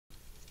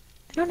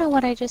I don't know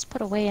what I just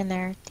put away in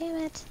there. Damn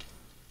it.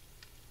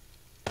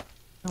 Oh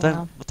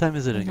well. What time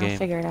is it in I'll game?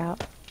 figure it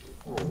out.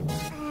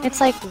 It's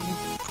like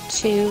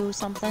 2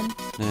 something. In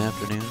the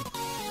afternoon?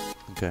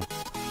 Okay.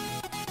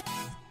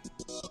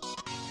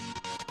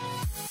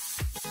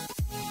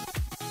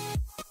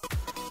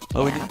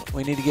 Oh, Yeah.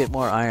 we need to get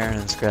more iron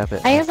and scrap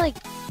it.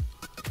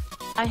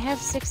 I have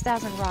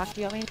 6,000 rock.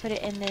 Do you want me to put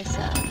it in this?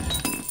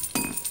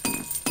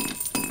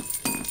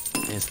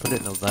 Just put it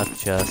in the left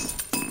chest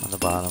on the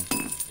bottom,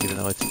 even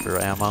though it's for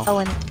ammo. Oh,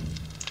 and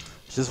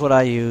It's just what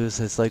I use.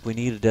 It's like we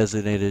need a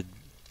designated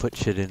put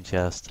shit in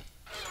chest.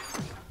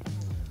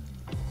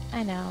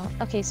 I know.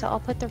 Okay, so I'll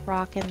put the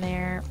rock in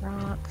there.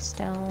 Rock,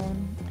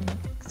 stone.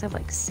 Because I have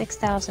like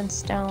 6,000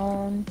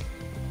 stone.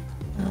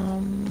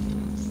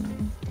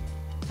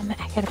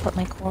 I gotta put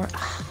my core.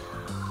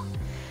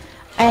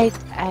 I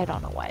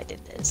don't know why I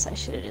did this. I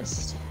should have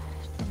just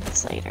done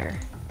this later.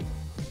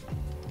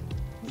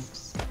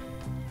 Oops.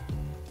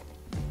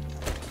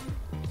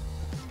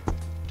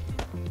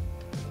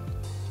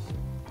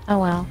 Oh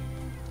well.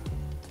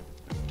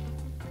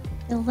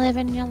 You live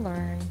and you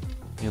learn.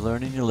 You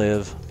learn and you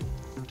live.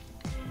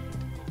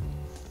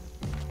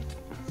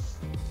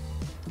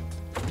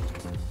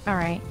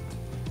 Alright.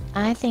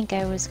 I think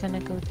I was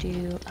gonna go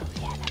do... Oh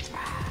yeah, that's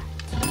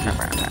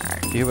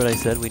right. Do you hear what I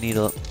said? We need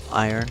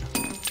iron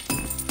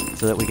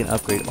so that we can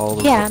upgrade all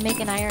those Yeah, I'm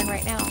making iron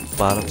right now.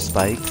 bottom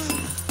spikes.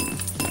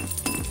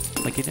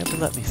 Like, you never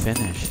let me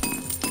finish.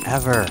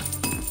 Ever.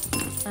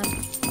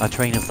 A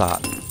train of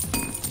thought.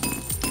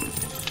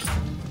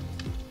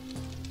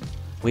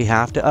 We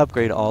have to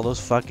upgrade all those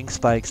fucking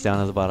spikes down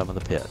at the bottom of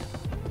the pit.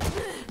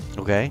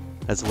 Okay?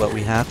 That's what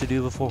we have to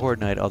do before Horde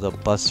Night, or they'll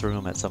bust through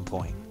them at some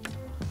point.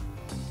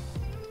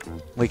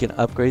 We can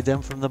upgrade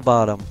them from the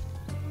bottom.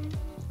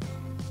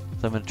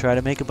 So I'm going to try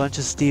to make a bunch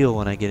of steel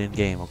when I get in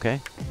game, okay?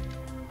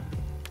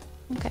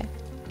 Okay.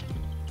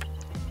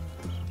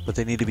 But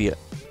they need to be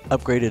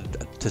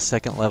upgraded to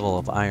 2nd level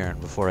of iron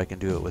before I can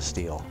do it with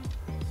steel.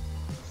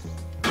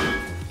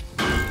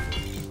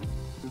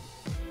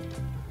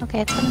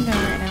 Okay, it's what I'm doing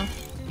right now.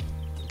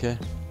 Okay.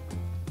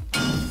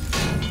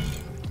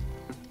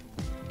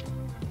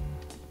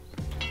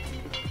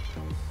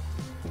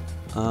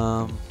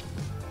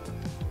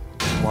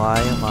 Why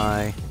am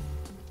I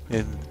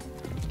in...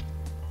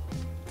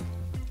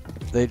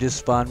 They just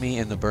spawned me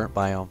in the burnt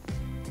biome.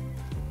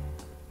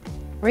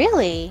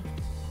 Really?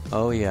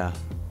 Oh yeah.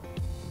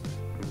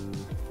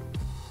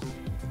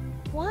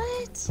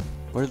 What?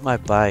 Where's my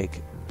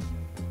bike?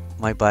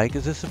 My bike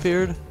has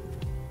disappeared?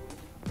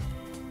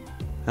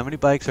 How many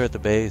bikes are at the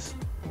base?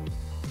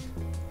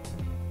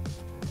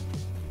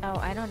 Oh,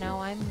 I don't know.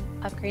 I'm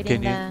upgrading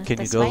Can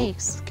the you go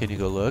spikes. can you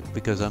go look?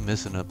 Because I'm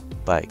missing a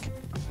bike.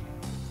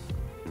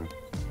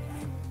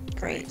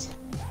 Great.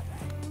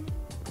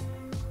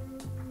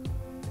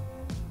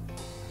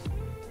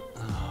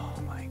 Oh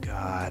my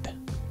god.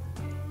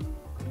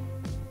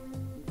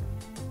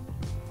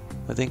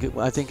 I think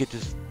it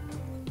just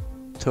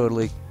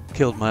totally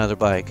killed my other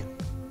bike.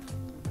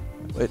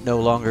 It no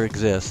longer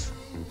exists.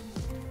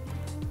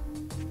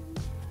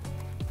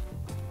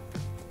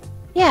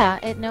 Yeah,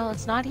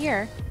 it's not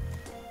here.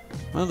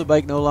 Well, the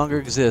bike no longer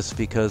exists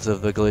because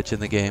of the glitch in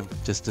the game.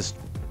 Just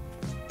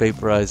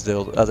vaporized the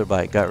other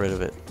bike, got rid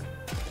of it.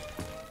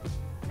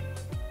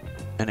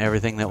 And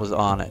everything that was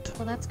on it.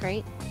 Well, that's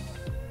great.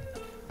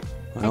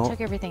 Well, I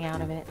took everything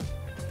out of it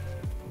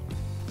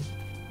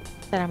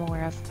that I'm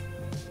aware of.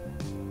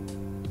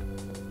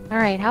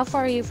 Alright, how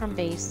far are you from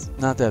base?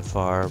 not that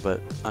far,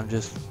 but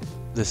this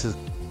is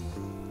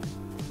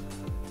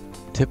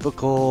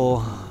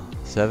typical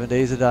 7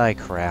 days to die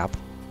crap.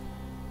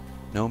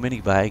 No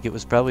mini bike. It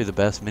was probably the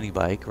best mini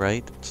bike,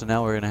 right? So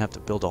now we're gonna have to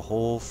build a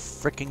whole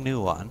freaking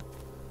new one.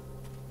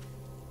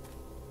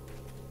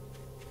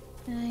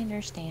 I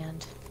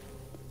understand.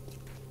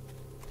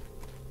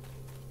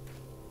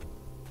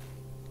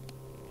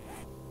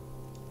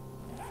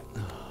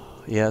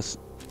 Yes,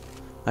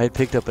 I had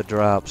picked up a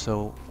drop,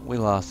 so we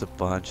lost a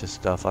bunch of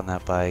stuff on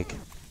that bike.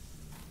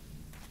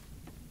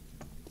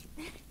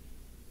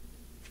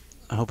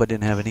 I hope I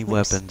didn't have any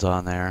weapons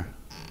on there.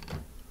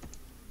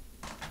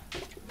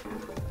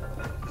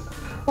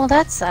 Well,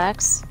 that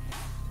sucks.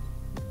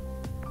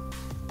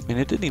 I mean,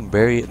 it didn't even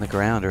bury it in the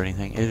ground or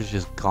anything. It was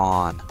just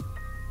gone.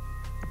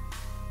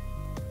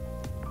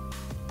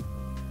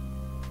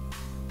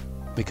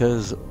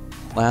 Because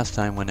last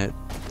time when it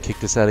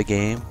kicked us out of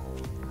game,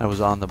 I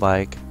was on the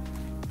bike.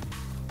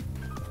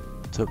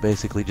 So it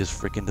basically just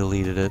freaking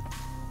deleted it.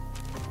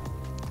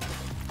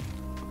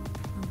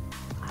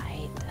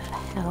 Why the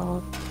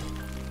hell?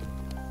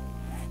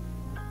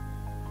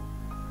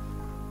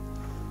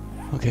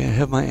 Okay, I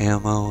have my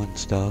ammo and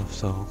stuff,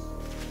 so...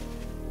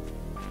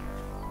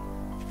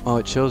 Oh,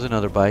 it shows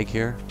another bike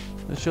here.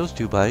 It shows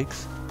 2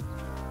 bikes.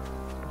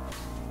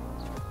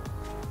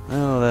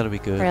 Oh, that'll be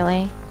good.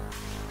 Really?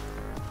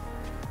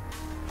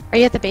 Are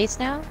you at the base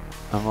now?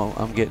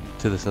 I'm getting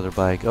to this other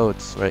bike. Oh,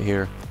 it's right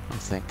here. Oh,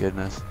 thank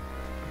goodness.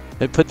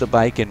 It put the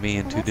bike and me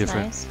in Oh, two that's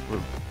different nice.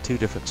 two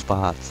different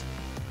spots.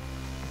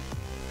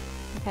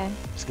 Okay.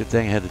 It's a good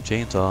thing I had the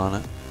chainsaw on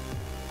it.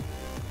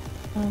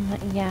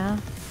 Yeah.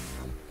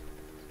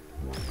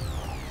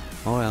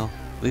 Oh well,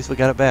 at least we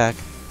got it back.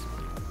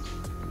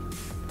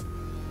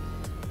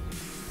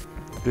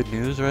 Good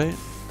news, right?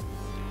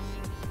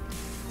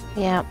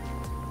 Yeah.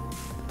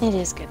 It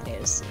is good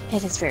news.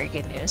 It is very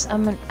good news.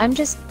 I'm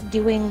just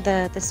doing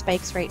the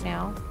spikes right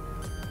now.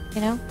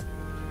 You know?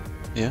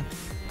 Yeah.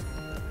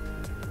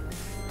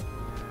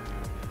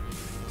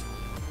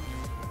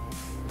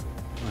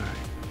 Alright,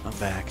 I'm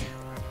back.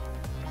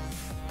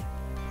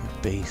 My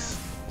base.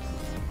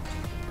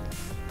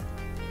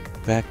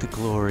 Back to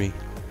glory.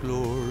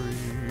 Glory.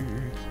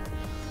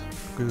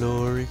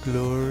 Glory,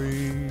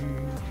 glory.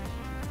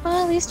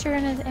 Well, at least you're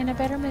in a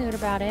better mood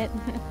about it.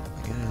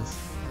 I guess.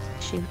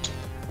 Shoot.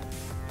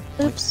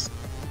 Oops.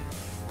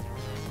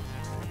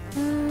 Is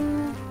there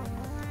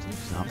a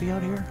zombie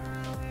out here?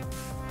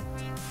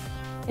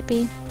 Could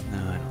be. No,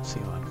 I don't see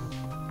one.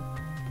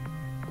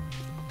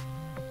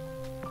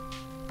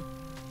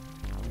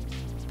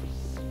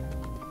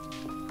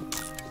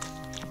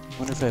 I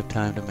wonder if I have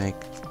time to make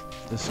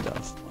this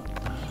stuff.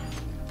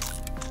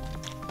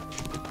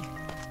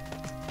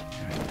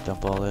 Alright,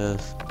 dump all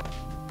this.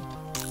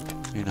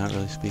 You're not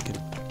really speaking.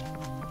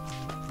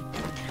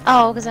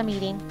 Oh, because I'm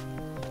eating.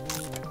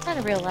 Not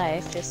in real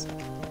life, just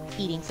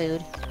eating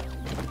food.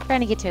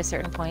 Trying to get to a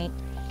certain point.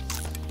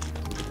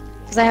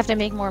 Because I have to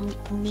make more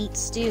meat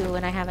stew,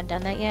 and I haven't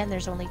done that yet, and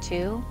there's only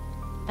 2.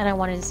 And I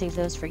wanted to save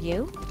those for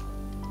you.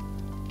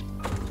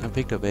 I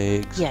picked up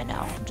eggs. Yeah, no,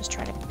 I'm just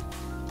trying to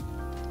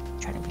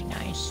be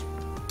nice.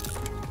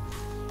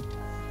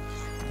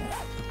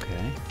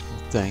 Okay.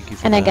 Well, thank you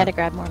for And that. I gotta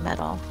grab more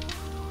metal.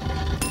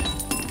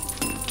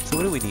 So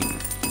what do we need?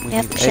 We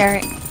Yep, need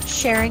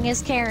sharing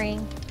is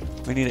caring.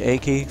 We need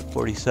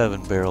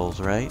AK-47 barrels,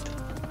 right?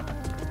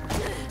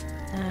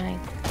 I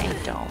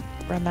don't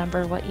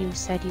remember what you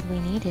said we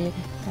needed,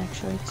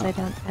 actually, because I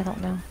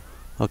don't know.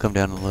 I'll come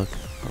down and look.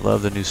 I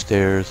love the new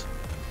stairs.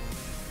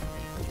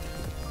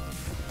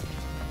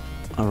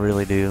 I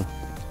really do.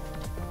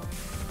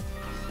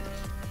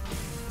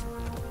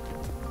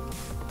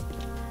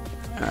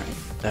 Alright,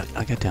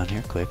 I got down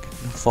here quick.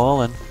 I'm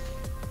falling.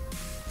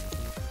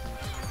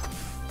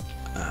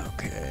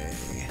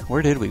 Okay.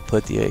 Where did we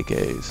put the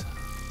AKs?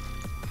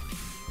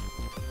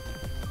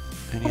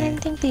 I didn't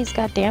think these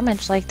got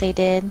damaged like they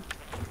did.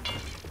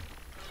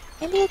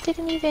 Maybe it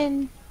didn't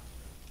even...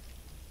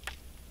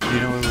 Do you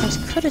know where I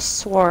could have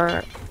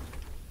swore...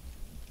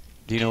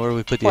 Do you know where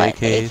we put the What?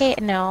 AKs? The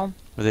AK? No.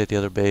 Were they at the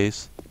other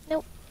base?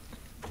 Nope.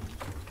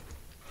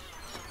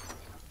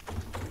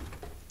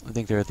 I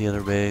think they're at the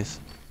other base.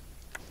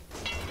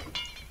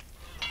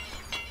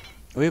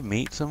 Do we have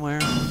meat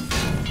somewhere?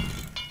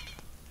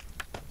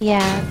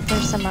 Yeah,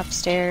 there's some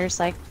upstairs,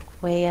 like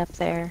way up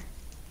there.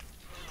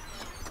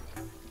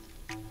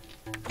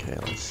 Okay,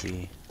 let's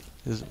see.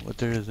 Is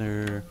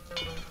there?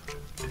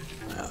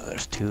 Oh,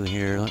 there's 2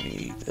 here. Let me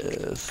eat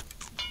this.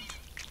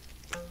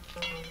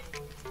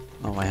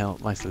 Oh,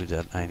 my food's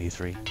at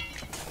 93.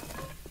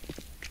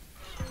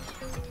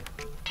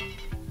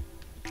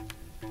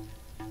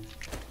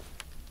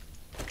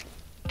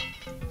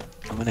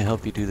 I'm gonna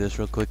help you do this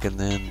real quick, and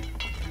then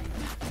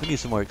we need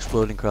some more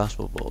exploding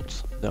crossbow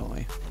bolts, don't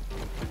we?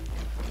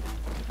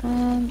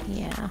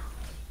 Yeah.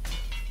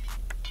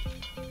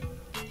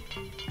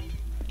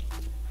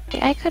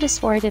 I could have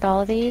swore I did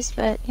all of these,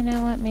 but you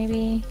know what?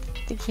 Maybe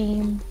the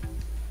game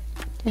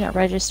didn't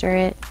register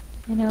it,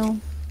 you know?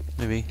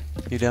 Maybe.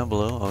 You down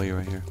below? Oh, you're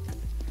right here.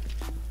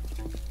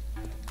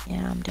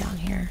 Yeah, I'm down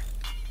here.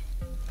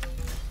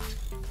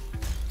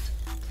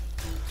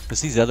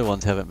 Because these other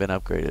ones haven't been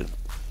upgraded.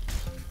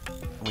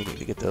 We need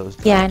to get those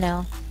done. Yeah, I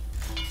know.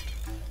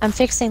 I'm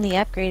fixing the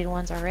upgraded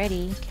ones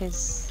already,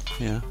 because...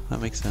 Yeah, that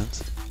makes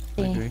sense.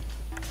 I agree.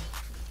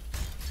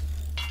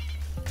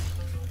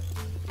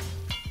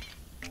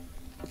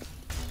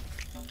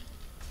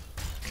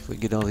 If we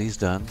get all these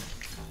done.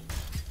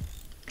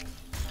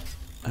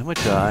 How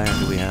much iron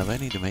do we have? I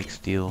need to make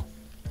steel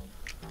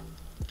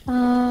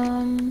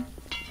and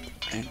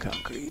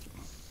concrete.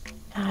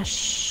 Ah,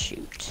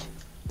 shoot.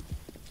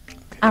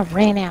 Okay. I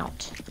ran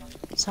out.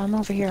 So I'm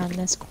over here on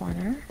this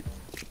corner.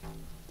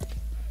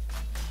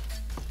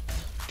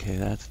 Okay,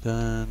 that's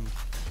done.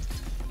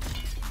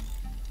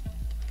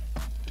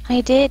 I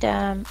did,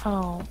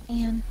 oh,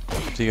 man.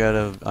 So you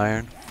got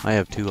iron? I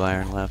have 2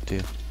 iron left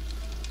too.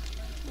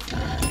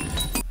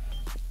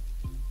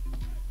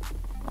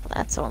 Well,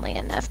 that's only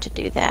enough to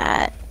do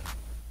that.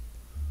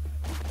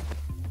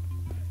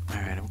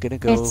 Alright, I'm gonna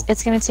go.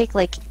 It's gonna take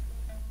like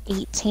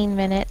 18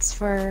 minutes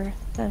for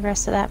the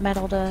rest of that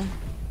metal to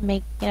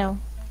make, you know.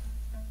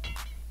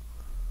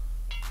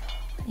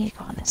 I need to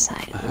go on this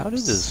side. How did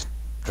this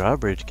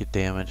drawbridge get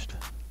damaged?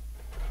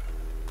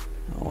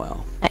 Oh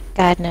well.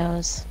 God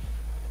knows.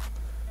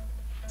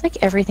 It's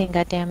like everything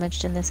got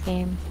damaged in this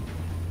game.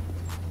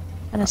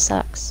 Kinda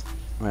sucks.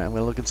 Alright, I'm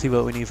gonna look and see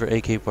what we need for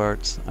AK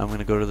parts. I'm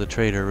gonna go to the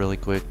trader really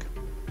quick.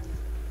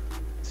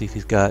 See if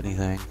he's got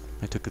anything.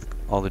 I took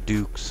all the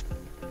dukes.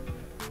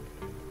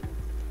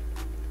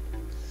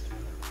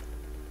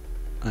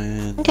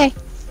 And Okay.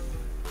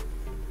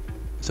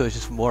 so it's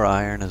just more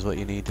iron is what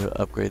you need to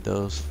upgrade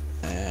those.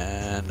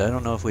 And I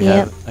don't know if we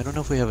Yep.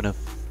 have enough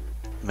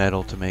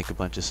metal to make a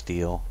bunch of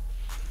steel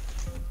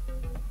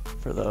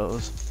for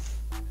those.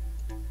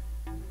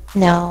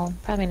 No,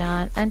 probably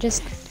not. I'm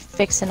just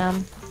fixing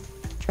them.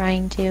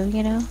 Trying to,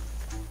 you know?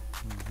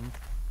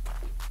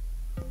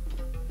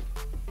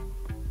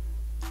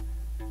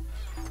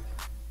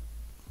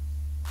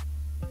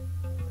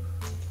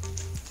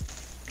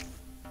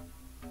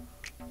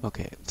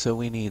 Okay, so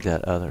we need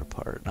that other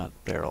part, not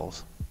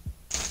barrels.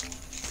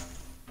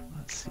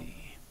 Let's see.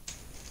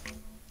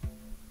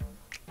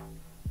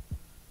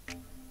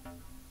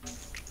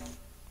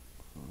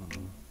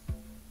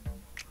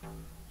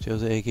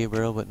 Shows the AK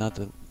barrel, but not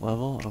the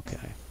level? Okay.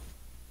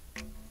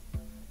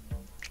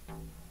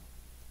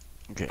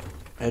 Okay,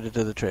 headed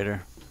to the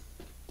trader.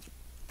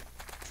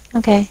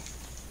 Okay.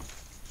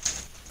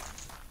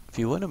 If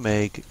you want to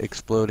make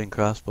exploding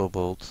crossbow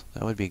bolts,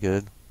 that would be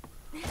good.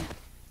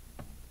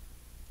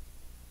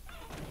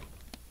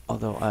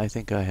 Although I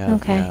think I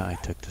have, Okay. yeah, I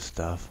took the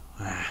stuff.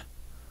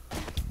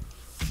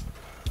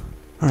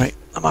 Alright,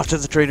 I'm off to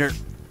the trader.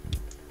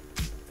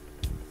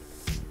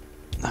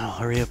 I'll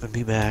hurry up and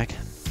be back.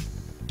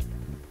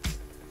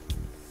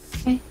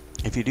 Okay.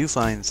 If you do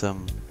find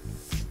some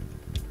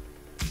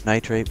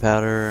nitrate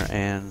powder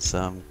and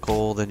some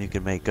coal, then you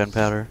can make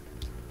gunpowder.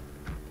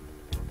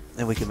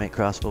 Then we can make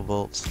crossbow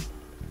bolts.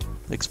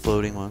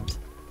 Exploding ones.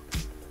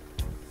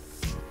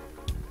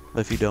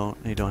 But if you don't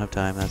have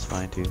time, that's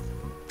fine too.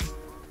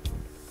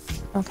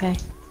 Okay.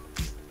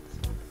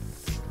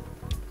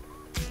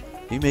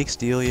 Do you make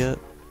steel yet?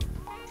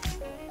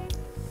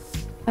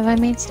 Have I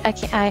made...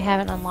 I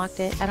haven't unlocked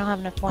it. I don't have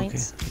enough Okay,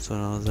 points. that's what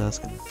I was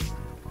asking.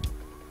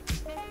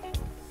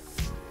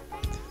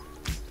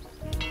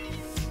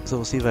 So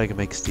we'll see if I can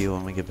make steel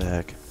when we get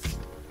back.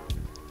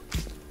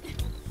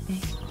 Okay.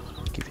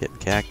 Keep hitting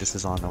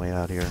cactuses on the way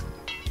out here.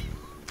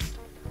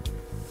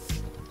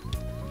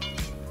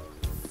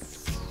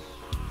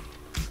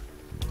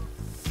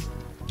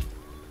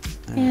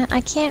 Yeah,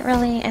 I can't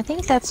really... I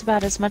think that's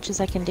about as much as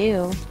I can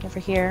do over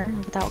here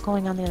without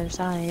going on the other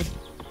side.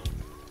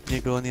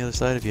 You go on the other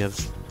side if you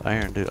have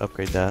iron to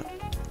upgrade that.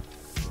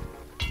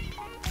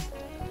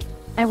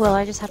 I will,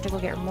 I just have to go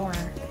get more.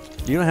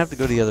 You don't have to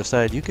go to the other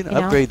side. You can You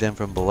know? upgrade them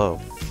from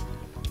below.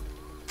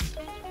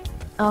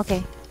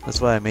 Okay. That's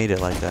why I made it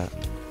like that.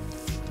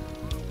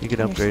 You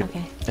can upgrade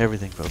Okay.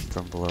 everything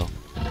from below.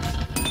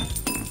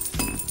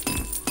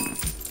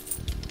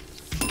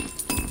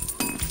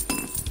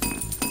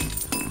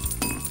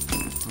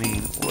 I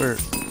mean,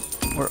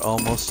 we're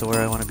almost to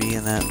where I want to be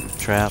in that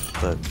trap,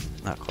 but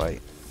not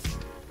quite.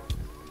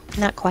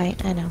 Not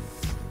quite, I know.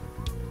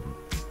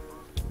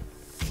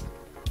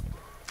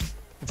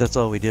 That's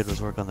all we did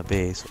was work on the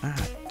base. Ah,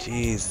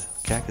 jeez.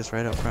 Cactus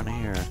right up front of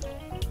here.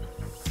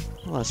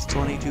 I lost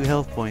 22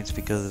 health points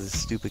because of this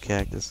stupid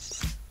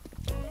cactus.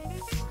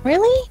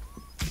 Really?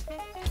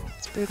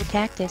 It's brutal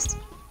cactus.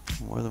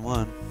 More than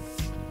one.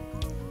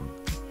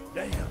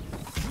 Damn,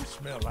 you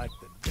smell like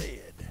the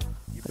dead.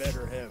 You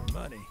better have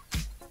money.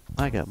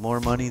 I got more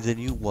money than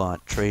you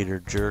want, trader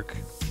jerk.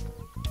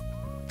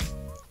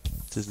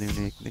 It's his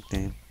new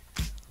nickname.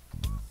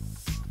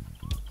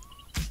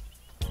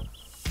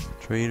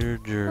 Trader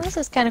jerk. Well, this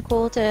is kind of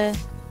cool to,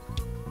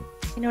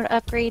 you know, to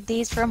upgrade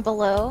these from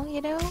below,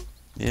 you know?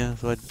 Yeah,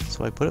 so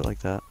I put it like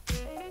that.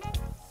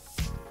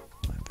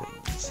 My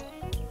goodness.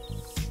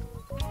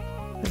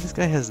 This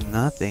guy has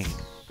nothing.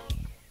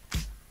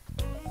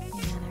 Yeah,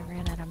 I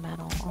ran out of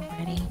metal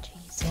already.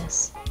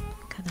 Jesus.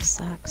 Kind of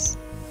sucks.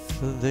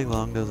 Doesn't take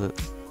long, does it?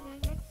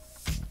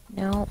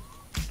 No.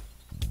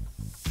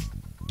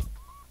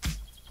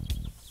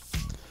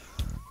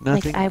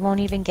 Nothing. Like, I won't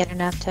even get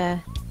enough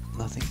to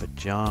Nothing but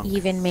junk.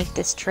 even make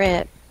this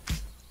trip.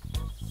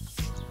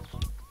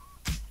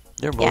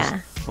 They're Yeah.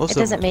 most It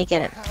of doesn't them. make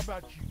it. How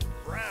about you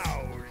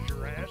browse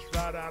your ass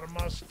right out of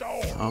my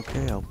store?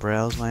 Okay, I'll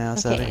browse my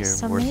ass out of Okay, here.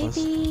 so Worthless.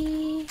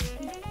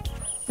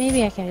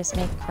 maybe I can just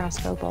make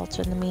crossbow bolts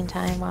in the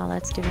meantime while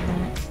that's doing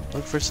that.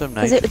 Look for some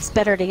Because nitrate. it's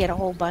better to get a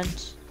whole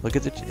bunch. Look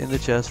at in the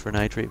chest for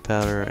nitrate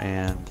powder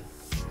and.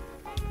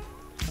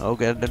 Oh,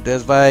 got the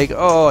death bag.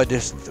 Oh,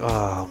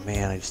 oh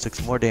man, I just took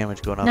some more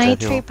damage going off that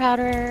hill. Nitrate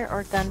powder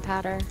or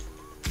gunpowder?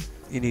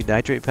 You need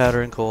nitrate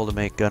powder and coal to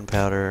make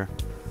gunpowder.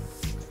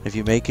 If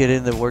you make it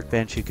in the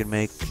workbench, you can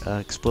make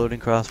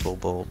exploding crossbow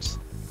bolts.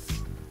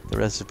 The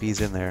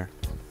recipe's in there.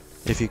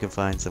 If you can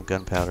find some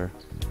gunpowder.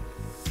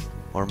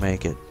 Or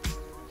make it.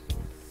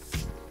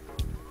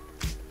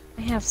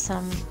 I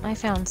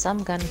found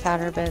some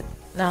gunpowder, but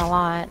not a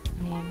lot.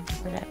 I mean,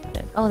 where did I put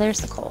it? Oh, there's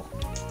the coal.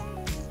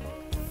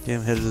 Yeah,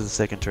 I'm headed to the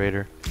second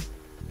trader.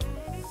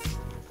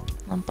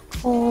 Lump of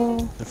coal.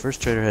 The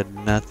first trader had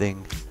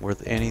nothing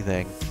worth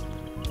anything.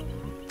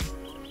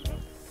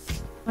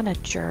 What a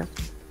jerk.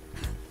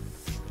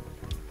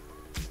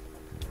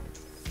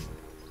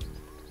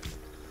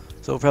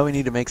 So we'll probably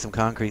need to make some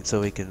concrete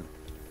so we can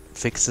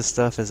fix this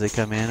stuff as they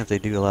come in if they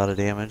do a lot of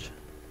damage.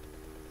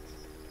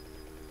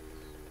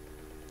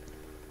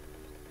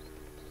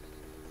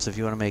 So if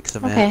you want to make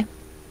cement, Okay.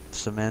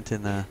 cement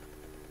in the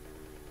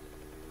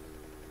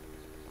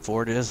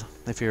forges,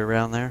 if you're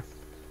around there,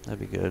 that'd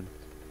be good.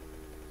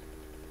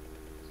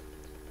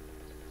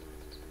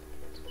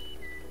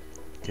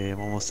 Okay,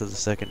 I'm almost to the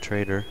second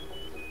trader.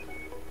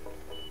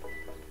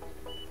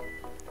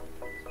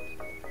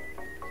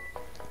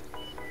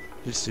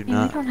 Just do Yeah, we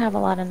not. don't have a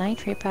lot of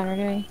nitrate powder,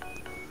 do we?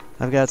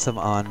 I've got some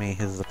on me,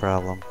 is the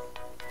problem.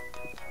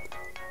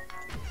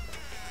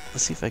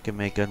 Let's see if I can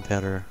make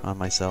gunpowder on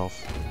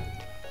myself.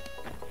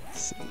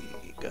 Let's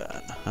see,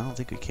 gun. I don't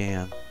think we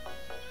can.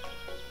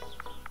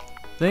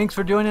 Thanks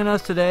for joining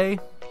us today.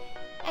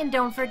 And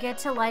don't forget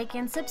to like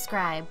and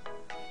subscribe.